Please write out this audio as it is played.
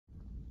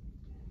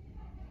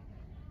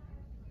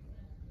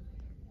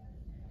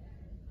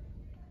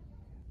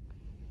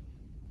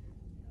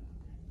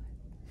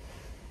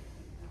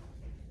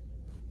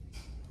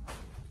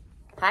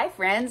Hi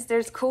friends,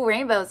 there's cool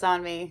rainbows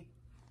on me.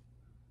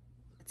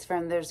 It's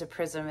from, there's a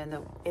prism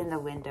in the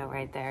window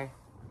right there.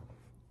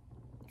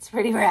 It's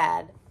pretty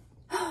rad.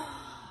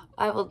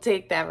 I will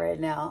take that right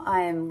now.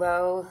 I am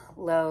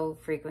low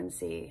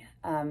frequency.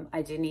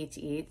 I do need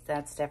to eat.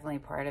 That's definitely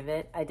part of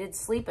it. I did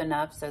sleep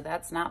enough, so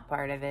that's not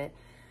part of it.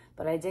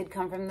 But I did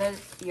come from the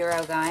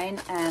Eurogyne,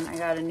 and I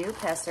got a new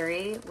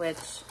pessary, which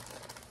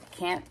I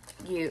can't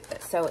use.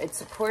 So it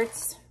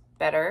supports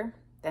better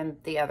than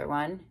the other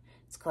one.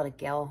 It's called a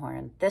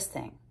Gellhorn. This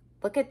thing,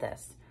 look at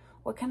this.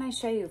 What can I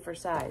show you for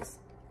size?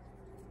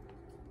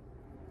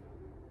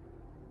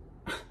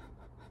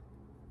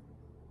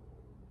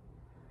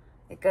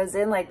 It goes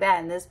in like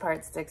that, and this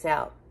part sticks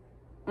out.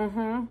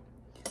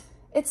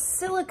 It's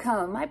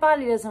silicone. My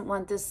body doesn't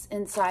want this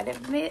inside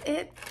of me.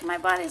 My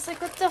body's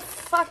like, what the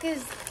fuck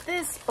is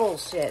this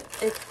bullshit?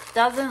 It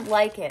doesn't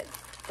like it.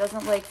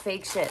 Doesn't like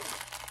fake shit.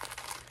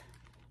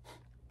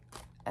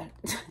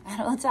 I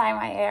don't tie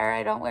my hair.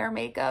 I don't wear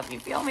makeup. You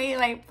feel me?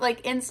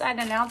 Like inside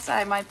and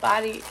outside, my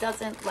body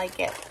doesn't like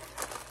it.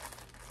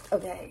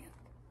 Okay.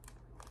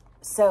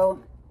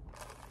 So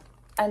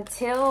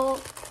until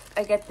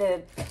I get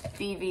the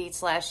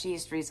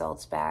BV/yeast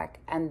results back,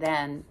 and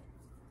then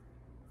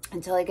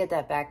until I get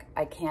that back,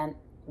 I can't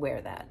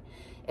wear that.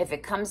 If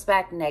it comes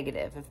back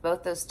negative, if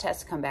both those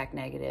tests come back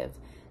negative,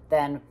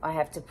 then I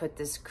have to put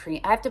this cream.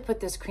 I have to put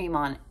this cream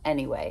on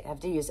anyway. I have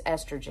to use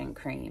estrogen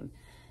cream.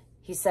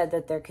 He said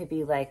that there could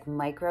be like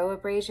micro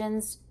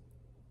abrasions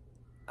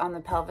on the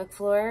pelvic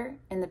floor,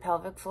 in the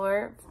pelvic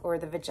floor or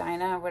the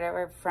vagina or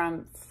whatever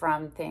from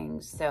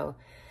things. So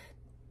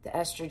the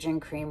estrogen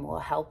cream will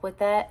help with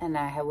that, and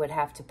I would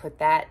have to put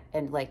that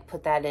and like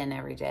put that in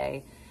every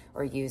day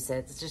or use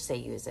it. Let's just say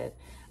use it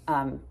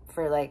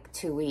for like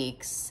 2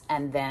 weeks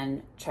and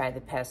then try the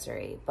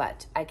pessary.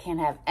 But I can't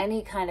have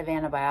any kind of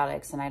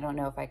antibiotics, and I don't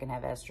know if I can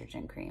have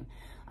estrogen cream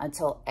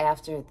until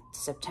after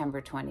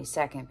September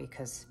 22nd,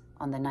 because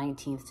on the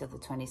 19th to the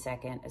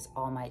 22nd is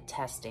all my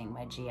testing,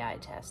 my GI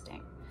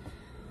testing.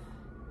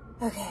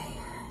 Okay,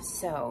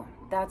 so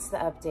that's the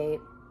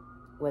update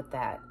with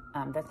that.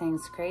 The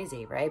thing's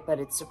crazy, right? But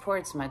it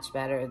supports much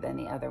better than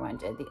the other one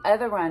did. The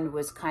other one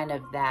was kind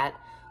of that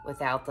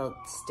without the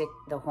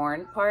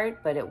horn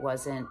part, but it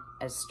wasn't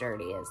as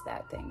sturdy as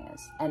that thing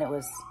is. And it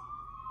was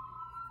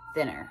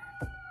thinner,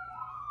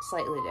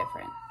 slightly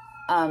different.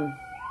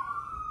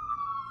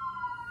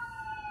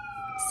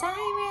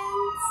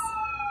 Sirens.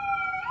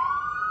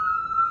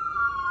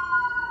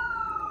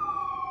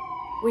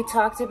 We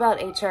talked about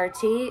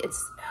HRT.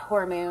 It's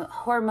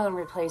hormone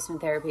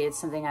replacement therapy. It's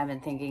something I've been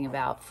thinking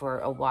about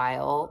for a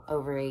while,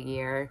 over a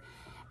year.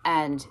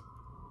 And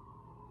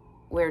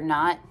we're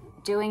not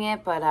doing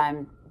it, but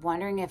I'm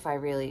wondering if I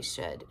really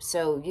should.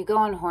 So you go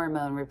on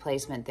hormone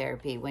replacement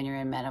therapy when you're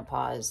in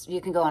menopause. You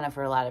can go on it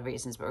for a lot of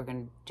reasons, but we're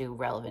going to do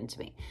relevant to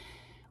me.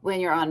 When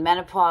you're on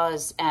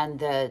menopause and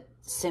the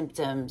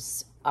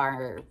symptoms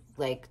are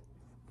like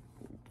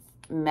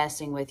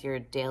messing with your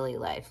daily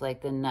life,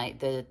 like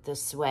the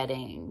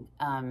sweating,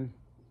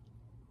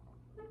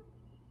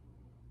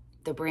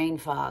 the brain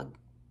fog.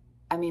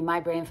 I mean, my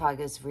brain fog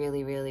is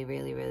really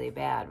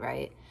bad,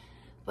 right?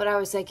 But I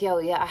was like, yo,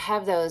 yeah, I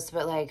have those,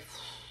 but like,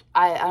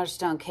 I just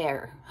don't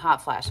care.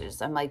 Hot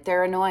flashes. I'm like,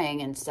 they're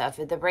annoying and stuff.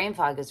 The brain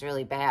fog is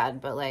really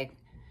bad, but like,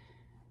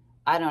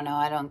 I don't know.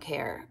 I don't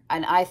care.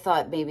 And I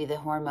thought maybe the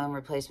hormone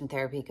replacement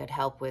therapy could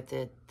help with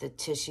the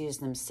tissues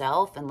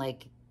themselves, and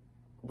like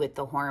with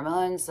the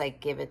hormones, like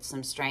give it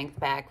some strength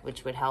back,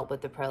 which would help with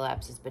the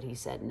prolapses, but he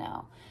said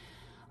no.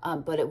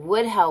 But it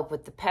would help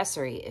with the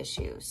pessary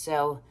issue.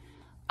 So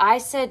I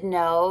said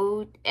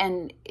no,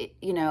 and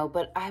you know,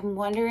 but I'm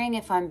wondering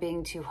if I'm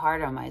being too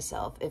hard on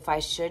myself, if I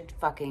should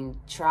fucking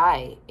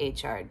try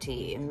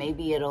HRT, and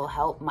maybe it'll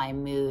help my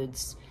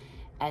moods.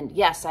 And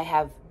yes, I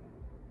have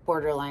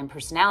borderline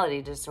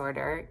personality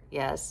disorder,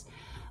 yes.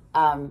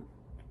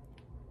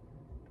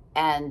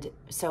 And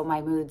so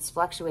my moods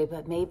fluctuate,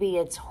 but maybe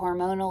it's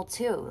hormonal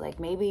too. Like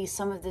maybe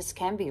some of this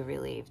can be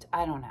relieved.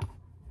 I don't know.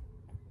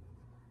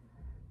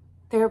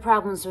 There are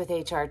problems with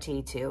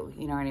HRT too,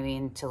 you know what I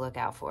mean, to look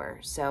out for.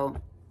 So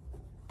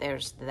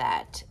there's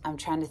that. I'm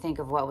trying to think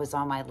of what was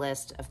on my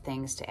list of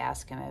things to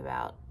ask him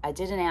about. I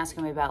didn't ask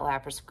him about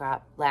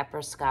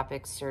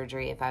laparoscopic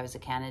surgery if I was a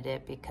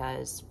candidate,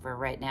 because for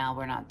right now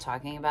we're not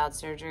talking about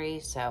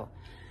surgery. So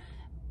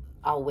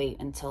I'll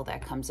wait until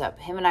that comes up.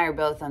 Him and I are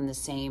both on the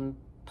same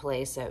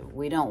place that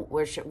we don't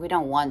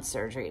want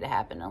surgery to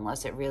happen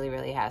unless it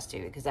really has to,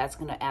 because that's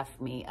going to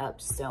F me up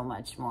so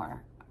much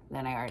more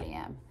than I already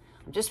am.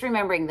 I'm just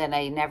remembering that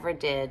I never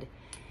did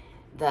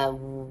the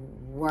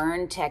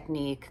Wern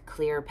technique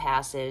clear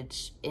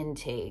passage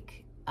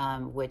intake,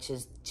 which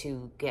is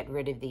to get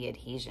rid of the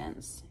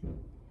adhesions.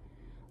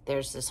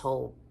 There's this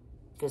whole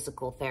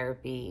physical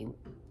therapy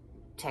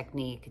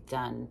technique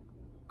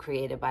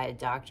created by a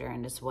doctor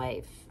and his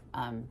wife.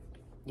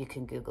 You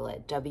can Google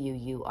it,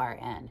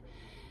 WURN.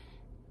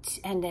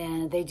 And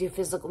then they do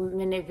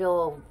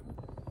visceral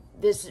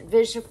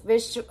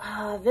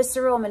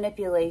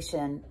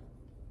manipulation,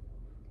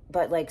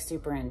 but like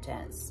super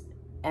intense.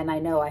 And I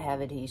know I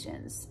have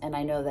adhesions, and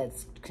I know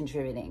that's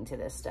contributing to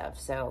this stuff.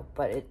 So,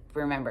 but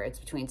remember, it's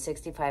between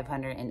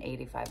 $6,500 and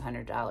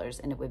 $8,500,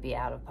 and it would be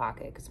out of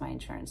pocket because my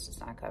insurance does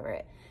not cover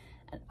it.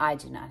 And I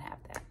do not have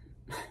that.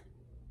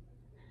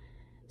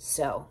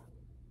 So,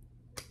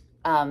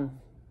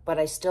 but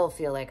I still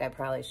feel like I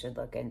probably should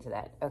look into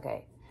that.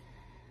 Okay.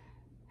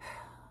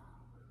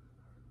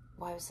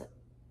 Why was it?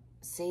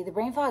 See, the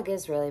brain fog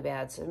is really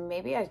bad. So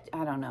maybe I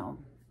don't know.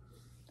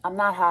 I'm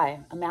not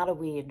high. I'm out of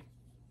weed.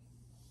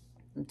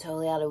 I'm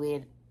totally out of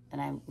weed, and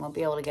I won't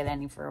be able to get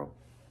any for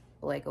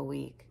like a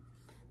week.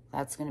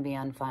 That's going to be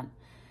unfun.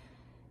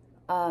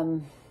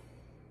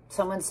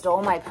 Someone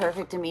stole my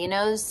Perfect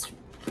Aminos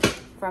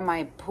from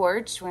my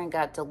porch when it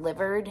got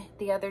delivered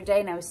the other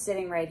day, and I was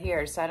sitting right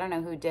here, so I don't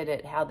know who did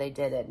it, how they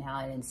did it, and how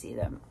I didn't see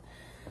them.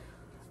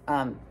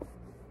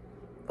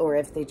 Or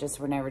if they just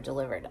were never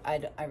delivered.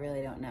 I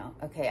really don't know.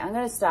 Okay, I'm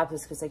going to stop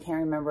this because I can't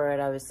remember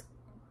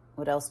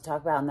what else to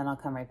talk about, and then I'll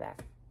come right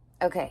back.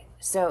 Okay,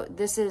 so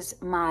this is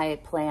my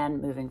plan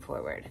moving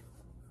forward.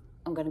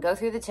 I'm going to go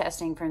through the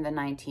testing from the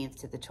 19th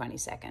to the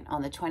 22nd.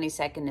 On the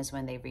 22nd is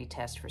when they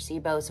retest for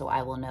SIBO, so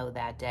I will know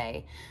that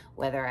day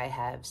whether I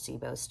have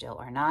SIBO still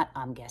or not.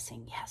 I'm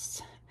guessing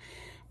yes.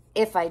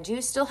 If I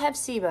do still have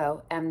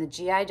SIBO and the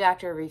GI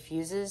doctor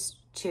refuses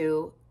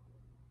to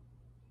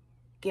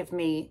give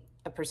me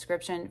a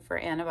prescription for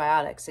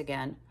antibiotics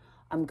again,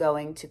 I'm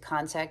going to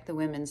contact the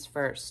Women's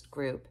First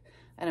group,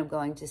 and I'm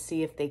going to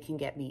see if they can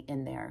get me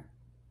in there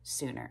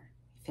sooner.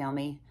 Feel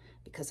me?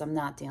 Because I'm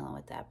not dealing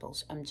with that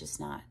bullshit. I'm just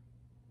not.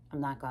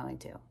 I'm not going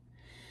to.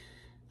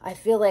 I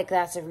feel like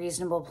that's a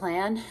reasonable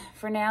plan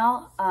for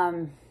now.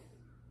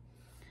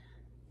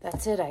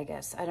 That's it, I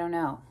guess. I don't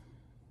know.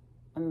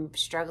 I'm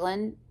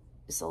struggling.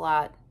 It's a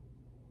lot.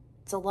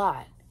 It's a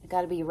lot. I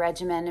got to be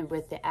regimented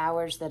with the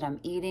hours that I'm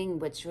eating,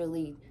 which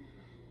really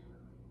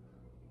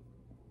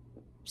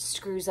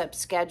screws up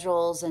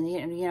schedules. And you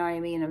know what I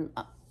mean?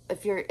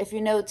 If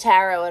you know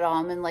tarot at all,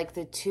 I'm in like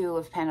the 2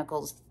 of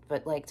Pentacles,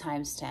 but like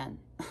times 10.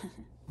 I'm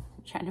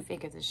trying to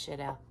figure this shit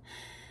out.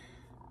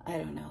 I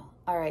don't know.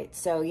 All right,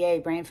 so yay,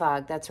 brain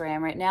fog. That's where I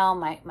am right now.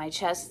 My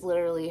chest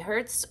literally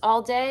hurts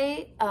all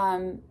day,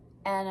 and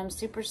I'm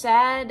super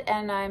sad,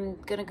 and I'm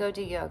gonna go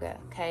do yoga,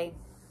 okay?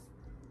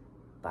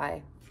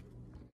 Bye.